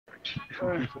All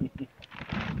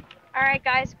right,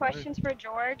 guys, questions for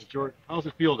George. George, how's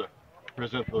it feel to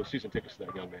present those season tickets to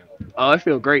that young man? I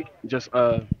feel great just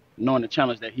knowing the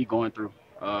challenge that he going through.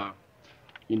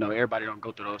 Everybody don't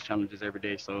go through those challenges every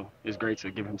day, so it's great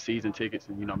to give him season tickets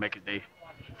and make his day.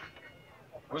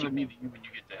 What does it mean to you when you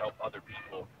get to help other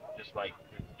people? Just like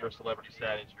you're a celebrity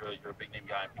status, you're a big name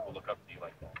guy, and people look up to you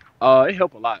like that. It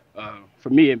helped a lot. For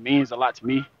me, it means a lot to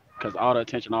me because all the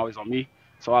attention always on me.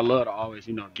 So I love to always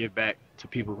give back to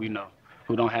people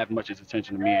who don't have much as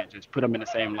attention to me and just put them in the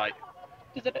same light.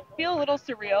 Does it feel a little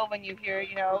surreal when you hear,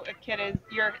 you're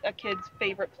a kid's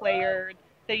favorite player?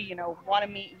 They, want to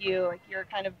meet you. Like you're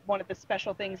kind of one of the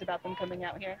special things about them coming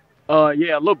out here.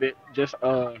 Yeah, a little bit. Just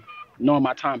knowing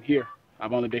my time here.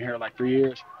 I've only been here like 3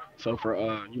 years, so for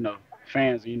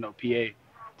fans, PA to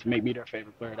make me their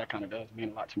favorite player, that kind of does mean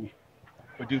a lot to me.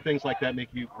 But do things like that make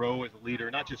you grow as a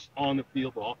leader, not just on the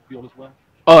field, but off the field as well?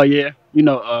 Oh yeah,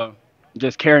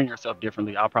 just carrying yourself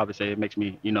differently. I'll probably say it makes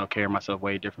me, carry myself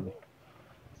way differently.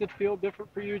 Does it feel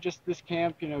different for you, just this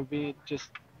camp, being just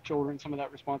shouldering some of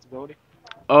that responsibility?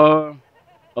 Uh,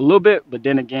 a little bit, but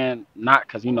then again, not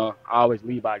because I always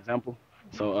lead by example.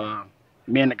 So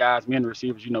me and the guys, me and the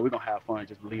receivers, we're gonna have fun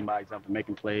just leading by example,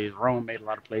 making plays. Rome made a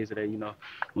lot of plays today,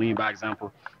 leading by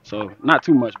example. So not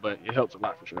too much, but it helps a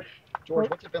lot for sure. George,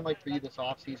 what's it been like for you this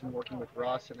offseason working with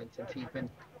Russ, and then since he's been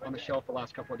on the shelf the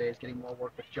last couple of days, getting more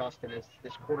work with Justin? As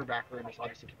this quarterback room is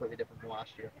obviously completely different from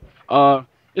last year. Uh,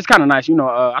 it's kind of nice,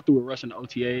 I threw with Russ in the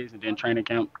OTAs and then training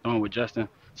camp throwing with Justin.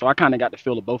 So I kind of got the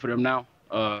feel of both of them now.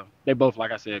 They both,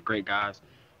 like I said, great guys.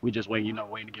 We just waiting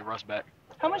to get Russ back.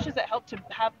 How much does it help to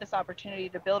have this opportunity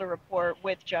to build a rapport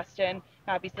with Justin?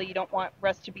 Obviously, you don't want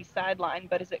Russ to be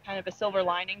sidelined, but is it kind of a silver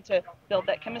lining to build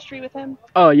that chemistry with him?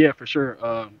 Oh yeah, for sure.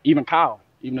 Even Kyle,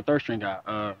 even the third string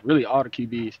guy, really all the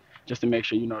QBs, just to make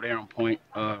sure they're on point.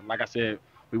 Like I said,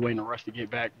 we waiting on Russ to get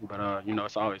back, but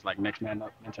it's always like next man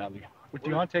up mentality. With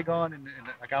Deontay gone and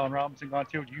like Allen Robinson gone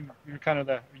too, you're kind of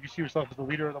you see yourself as the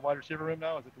leader of the wide receiver room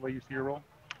now? Is it the way you see your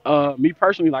role? Me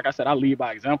personally, like I said, I lead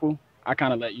by example. I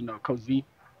kind of let Coach Z,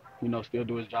 still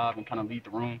do his job and kind of lead the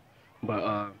room.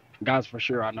 But guys, for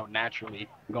sure, I know naturally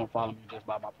gonna follow me just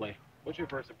by my play. What's your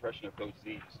first impression of Coach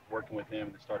Z working with him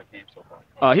in the start of camp so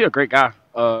far? He's a great guy.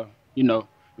 You know,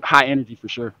 high energy for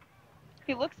sure.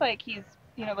 He looks like he's,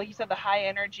 like you said, the high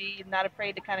energy, not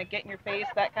afraid to kind of get in your face,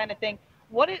 that kind of thing.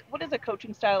 What does a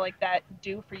coaching style like that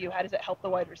do for you? How does it help the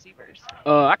wide receivers?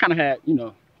 I kind of had,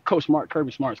 Coach Smart,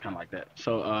 Kirby Smart's kind of like that.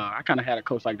 So I kind of had a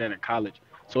coach like that in college.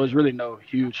 So it's really no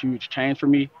huge change for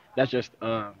me. That's just,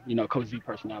 Coach Z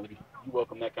personality. You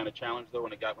welcome that kind of challenge though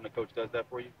when a coach does that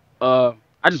for you? Uh,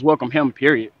 I just welcome him.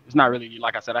 Period. It's not really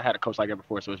like I said. I had a coach like that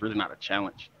before, so it's really not a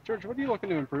challenge. George, what are you looking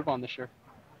to improve on this year?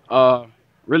 Uh,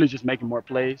 Really just making more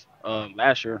plays.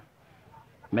 Last year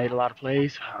made a lot of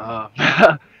plays.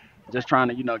 Just trying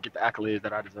to get the accolades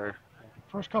that I deserve.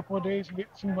 First couple of days, it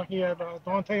seemed like he had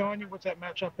Dante on you. What's that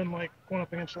matchup been like going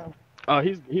up against them?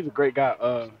 He's a great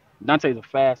guy. Dante's a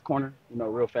fast corner.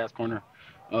 Real fast corner.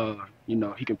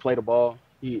 He can play the ball.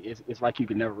 It's like you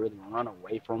can never really run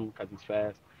away from him because he's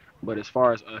fast. But as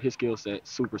far as his skill set,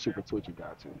 super twitchy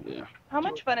guy too. Yeah. How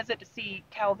much fun is it to see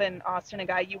Calvin Austin, a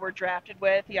guy you were drafted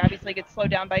with? He obviously gets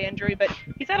slowed down by injury, but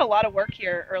he's had a lot of work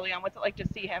here early on. What's it like to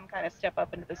see him kind of step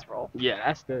up into this role? Yeah,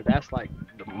 that's like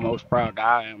the most proud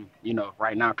guy I am,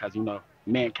 right now, because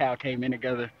me and Cal came in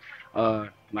together.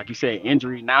 Like you said,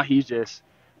 injury. Now he's just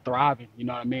thriving. You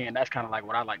know what I mean? That's kind of like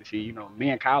what I like to see.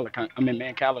 Me and Kyle are me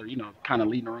and Cal are kind of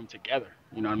leading the room together.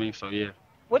 You know what I mean? So yeah.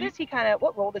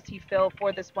 What role does he fill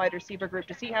for this wide receiver group?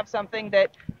 Does he have something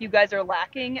that you guys are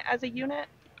lacking as a unit?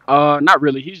 Not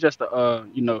really. He's just a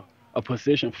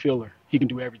position filler. He can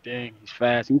do everything. He's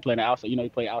fast. He can play the outside. He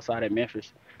play outside at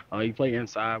Memphis. He play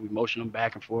inside. We motion him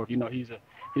back and forth. He's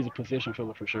a position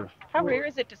filler for sure. How rare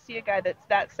is it to see a guy that's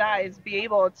that size be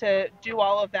able to do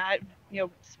all of that?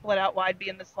 Split out wide, be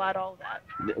in the slot, all of that.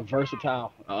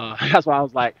 Versatile. That's why I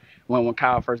was like, when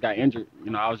Kyle first got injured,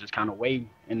 I was just kind of waiting,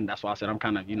 and that's why I said I'm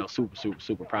kind of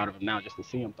super proud of him now just to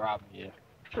see him thriving. Yeah.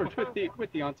 George, with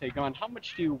Deontay gone, how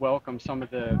much do you welcome some of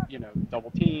the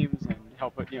double teams and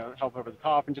help over the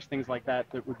top and just things like that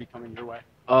would be coming your way?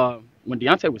 When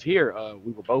Deontay was here,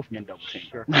 we were both getting double teamed.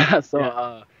 Sure. So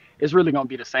Yeah. It's really gonna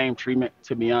be the same treatment,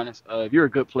 to be honest. If you're a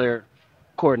good player,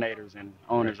 coordinators and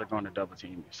owners are going to double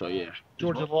team you. So yeah.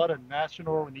 George, a lot of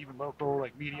national and even local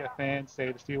like media fans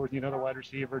say the Steelers need another wide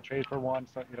receiver, trade for one,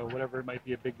 so, whatever it might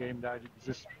be a big game now. Is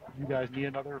this you guys need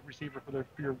another receiver for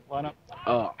your lineup?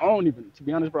 I don't even, to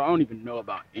be honest, bro, I don't even know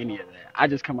about any of that. I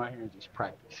just come out here and just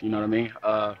practice. You know what I mean?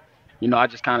 you know, I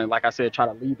just kind of, like I said, try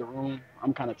to lead the room.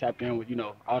 I'm kind of tapped in with, you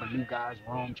know, all the new guys in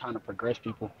the room, trying to progress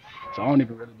people. So I don't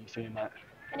even really be seeing that.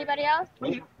 Anybody else?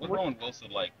 What's Rowan Wilson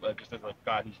like, just as a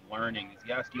guy who's learning? Is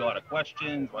he asking you a lot of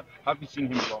questions? How have you seen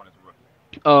him growing as a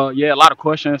rookie? Yeah, a lot of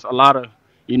questions, a lot of,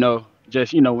 you know,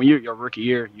 just, you know, when you're your rookie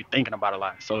year, you're thinking about a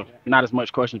lot. So not as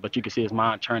much questions, but you can see his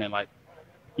mind turning, like,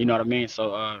 you know what I mean?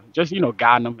 So just, you know,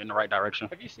 guiding them in the right direction.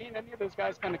 Have you seen any of those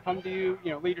guys kind of come to you,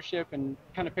 you know, leadership and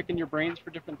kind of picking your brains for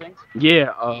different things?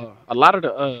 Yeah, a lot of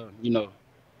the, you know,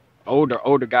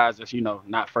 older guys that's, you know,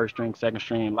 not first string, second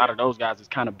string, a lot of those guys that's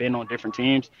kind of been on different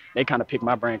teams, they kind of pick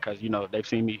my brain because, you know, they've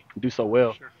seen me do so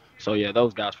well. Sure. So, yeah,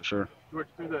 those guys for sure. George,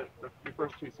 through the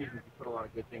first 2 seasons, you put a lot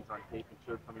of good things on tape and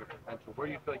showed some of your potential. Where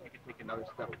do you feel like you could take another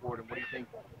step forward, and what do you think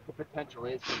the potential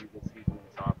is for you this season in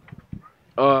this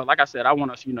offense? Like I said, I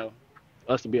want us, you know,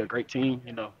 us to be a great team,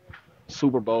 you know,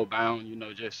 Super Bowl bound, you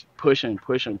know, just pushing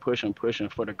for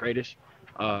the greatest.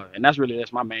 And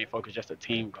that's my main focus, just a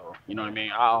team goal. You know what I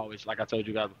mean? I always, like I told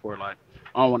you guys before, like,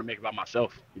 I don't want to make it about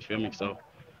myself. You feel me? So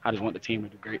I just want the team to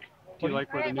do great. Do you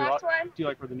like where the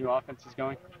new offense is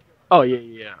going? Oh,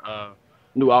 yeah.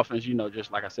 New offense, you know,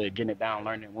 just like I said, getting it down,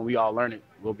 learning it. When we all learn it,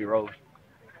 we'll be rolling.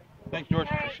 Thanks, George.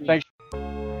 Thanks.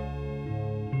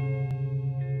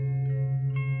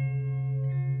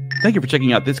 Thank you for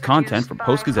checking out this content from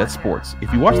Post-Gazette Sports.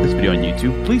 If you watch this video on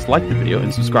YouTube, please like the video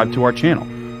and subscribe to our channel.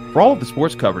 For all of the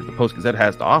sports coverage the Post-Gazette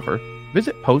has to offer,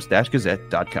 visit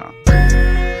post-gazette.com.